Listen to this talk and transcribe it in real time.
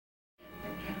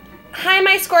Hi,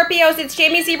 my Scorpios. It's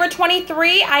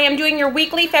jamiezebra23. I am doing your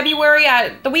weekly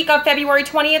the week of February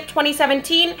 20th,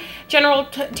 2017, general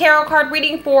tarot card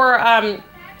reading for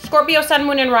Scorpio, Sun,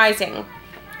 Moon, and Rising.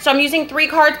 So I'm using 3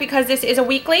 cards because this is a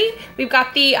weekly. We've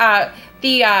got the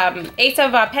Ace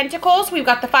of Pentacles, we've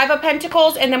got the 5 of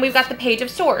Pentacles, and then we've got the Page of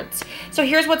Swords. So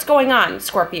here's what's going on,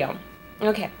 Scorpio.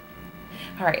 Okay.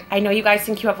 All right. I know you guys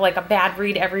think you have like a bad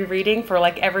read every reading for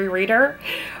like every reader.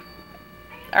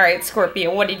 All right,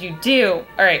 Scorpio, what did you do?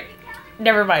 All right,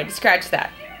 never mind, scratch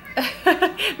that.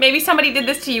 Maybe somebody did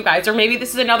this to you guys, or maybe this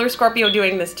is another Scorpio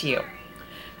doing this to you.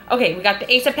 Okay, we got the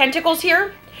Ace of Pentacles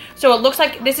here. So it looks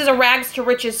like this is a rags to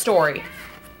riches story.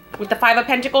 With the 5 of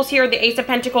Pentacles here, the Ace of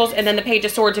Pentacles, and then the Page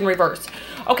of Swords in reverse.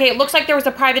 Okay, it looks like there was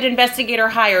a private investigator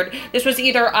hired. This was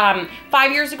either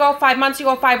 5 years ago, 5 months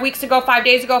ago, 5 weeks ago, 5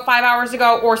 days ago, 5 hours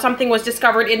ago, or something was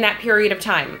discovered in that period of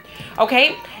time.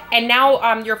 Okay? And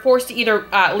now you're forced to either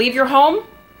leave your home,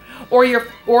 or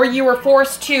you were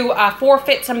forced to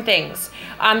forfeit some things.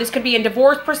 This could be in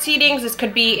divorce proceedings. This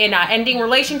could be in ending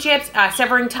relationships,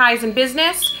 severing ties in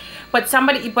business. But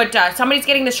somebody's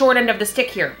getting the short end of the stick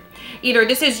here. Either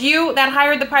this is you that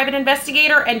hired the private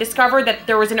investigator and discovered that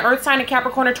there was an Earth sign, a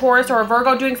Capricorn, a Taurus, or a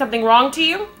Virgo doing something wrong to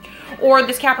you, or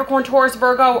this Capricorn, Taurus,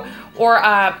 Virgo, or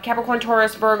Capricorn,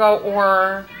 Taurus, Virgo,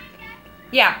 or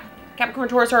yeah. Capricorn,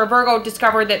 Taurus, or a Virgo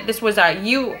discovered that this was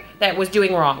you that was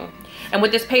doing wrong. And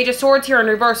with this Page of Swords here in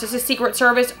reverse, this is Secret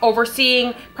Service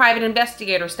overseeing private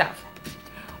investigator stuff.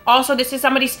 Also, this is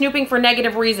somebody snooping for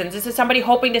negative reasons. This is somebody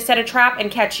hoping to set a trap and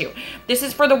catch you. This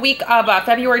is for the week of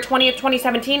February 20th,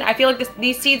 2017. I feel like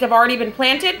these seeds have already been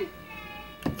planted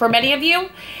for many of you.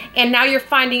 And now you're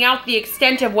finding out the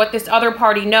extent of what this other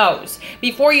party knows.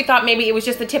 Before you thought maybe it was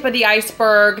just the tip of the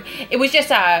iceberg. It was just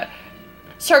a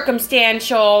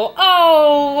circumstantial,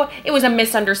 oh, it was a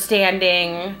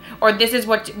misunderstanding, or this is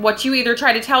what you either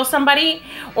try to tell somebody,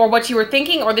 or what you were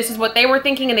thinking, or this is what they were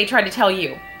thinking and they tried to tell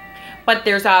you. But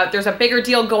there's a bigger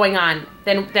deal going on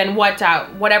than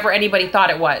whatever anybody thought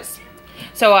it was.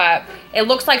 So it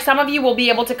looks like some of you will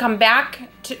be able to come back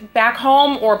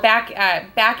home, or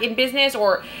back in business,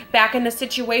 or back in the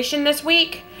situation this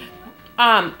week.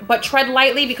 But tread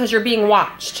lightly because you're being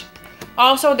watched.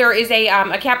 Also, there is a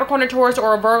Capricorn, a Taurus,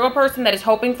 or a Virgo person that is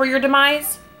hoping for your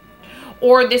demise.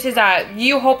 Or this is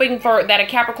you hoping for that a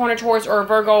Capricorn, a Taurus, or a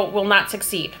Virgo will not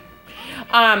succeed.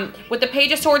 With the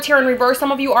Page of Swords here in reverse, some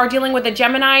of you are dealing with a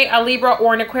Gemini, a Libra,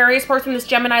 or an Aquarius person. This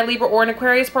Gemini, Libra, or an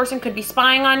Aquarius person could be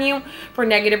spying on you for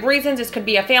negative reasons. This could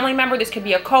be a family member. This could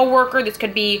be a co-worker. This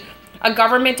could be a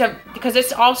government, because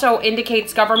this also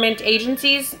indicates government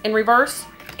agencies in reverse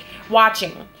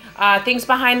watching. Things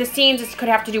behind the scenes. This could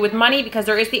have to do with money, because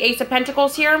there is the Ace of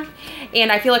Pentacles here.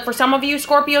 And I feel like for some of you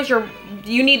Scorpios,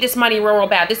 you need this money real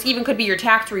bad. This even could be your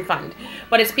tax refund.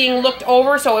 But it's being looked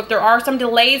over, so if there are some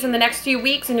delays in the next few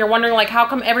weeks and you're wondering like how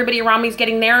come everybody around me is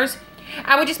getting theirs,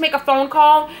 I would just make a phone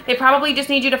call. They probably just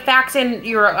need you to fax in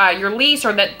your lease,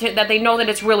 or that they know that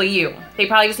it's really you. They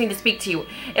probably just need to speak to you.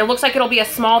 It looks like it'll be a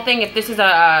small thing if this is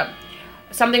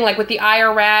something like with the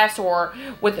IRS or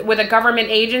with a government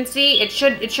agency. It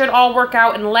should all work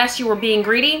out, unless you were being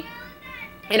greedy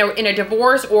in a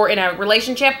divorce or in a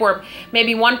relationship where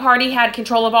maybe one party had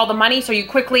control of all the money, so you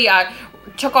quickly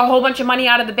took a whole bunch of money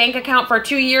out of the bank account for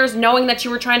 2 years knowing that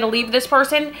you were trying to leave this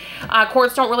person.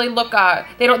 Courts don't really look,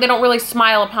 they don't really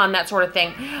smile upon that sort of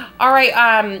thing. All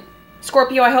right,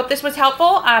 Scorpio, I hope this was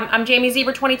helpful. I'm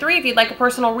jamiezebra23. If you'd like a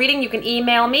personal reading, you can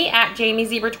email me at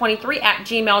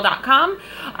jamiezebra23@gmail.com.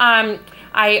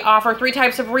 I offer 3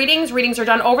 types of readings. Readings are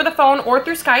done over the phone or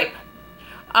through Skype.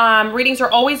 Readings are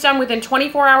always done within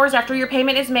 24 hours after your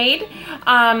payment is made.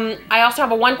 I also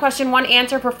have a 1 question, 1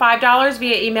 answer for $5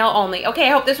 via email only. Okay,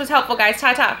 I hope this was helpful, guys.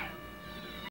 Ta-ta.